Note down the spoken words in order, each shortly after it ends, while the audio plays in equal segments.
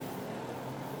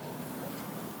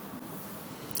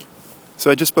So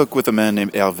I just spoke with a man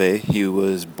named Herve. He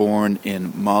was born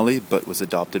in Mali but was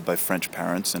adopted by French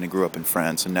parents, and he grew up in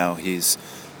France, and now he's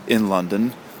in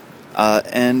London.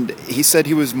 And he said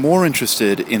he was more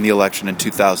interested in the election in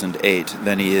 2008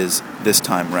 than he is this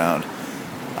time round.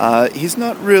 He's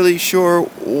not really sure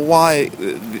why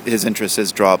his interest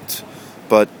has dropped,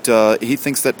 but he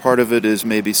thinks that part of it is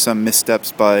maybe some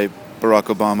missteps by Barack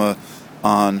Obama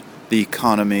on the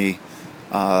economy,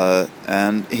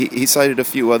 and he cited a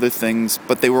few other things,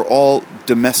 but they were all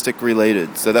domestic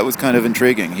related, so that was kind of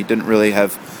intriguing. He didn't really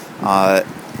have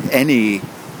any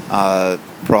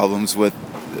problems with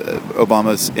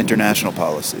Obama's international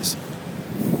policies.